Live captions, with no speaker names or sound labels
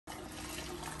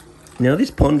Now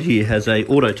this pond here has a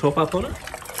auto top up on it,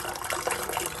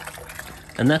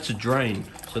 and that's a drain,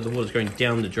 so the water's going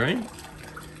down the drain.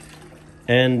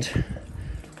 And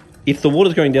if the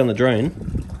water's going down the drain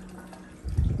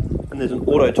and there's an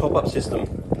auto top up system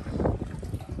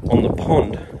on the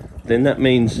pond, then that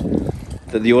means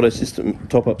that the auto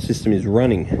top up system is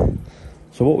running.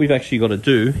 So what we've actually got to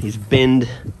do is bend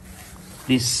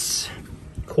this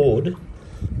cord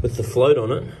with the float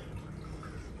on it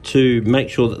to make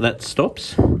sure that that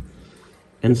stops.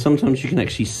 And sometimes you can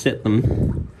actually set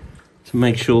them to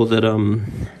make sure that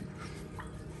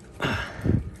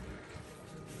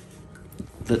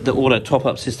that the auto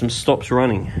top-up system stops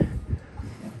running,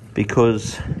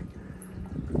 because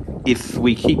if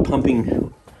we keep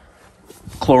pumping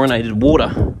chlorinated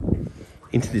water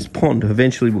into this pond,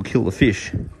 eventually we'll kill the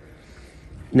fish.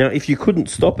 Now, if you couldn't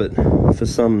stop it for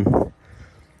some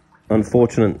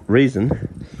unfortunate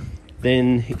reason,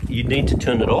 then you'd need to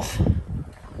turn it off,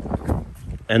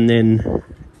 and then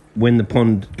when the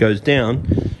pond goes down,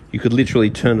 you could literally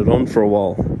turn it on for a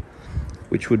while,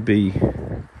 which would be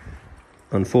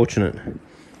unfortunate.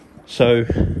 So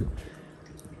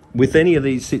with any of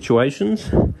these situations,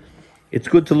 it's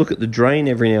good to look at the drain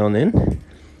every now and then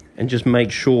and just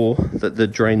make sure that the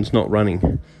drain's not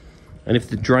running. And if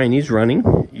the drain is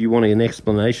running, you want an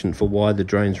explanation for why the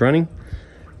drain's running,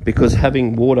 because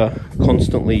having water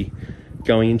constantly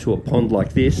going into a pond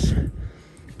like this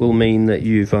will mean that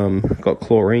you've got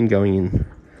chlorine going in.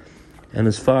 And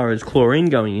as far as chlorine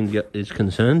going in is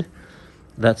concerned,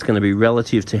 that's going to be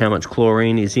relative to how much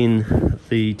chlorine is in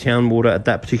the town water at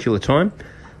that particular time,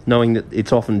 knowing that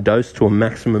it's often dosed to a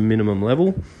maximum minimum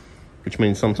level, which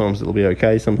means sometimes it'll be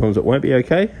okay, sometimes it won't be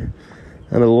okay.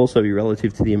 And it'll also be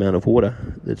relative to the amount of water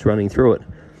that's running through it.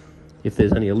 If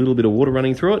there's only a little bit of water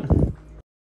running through it,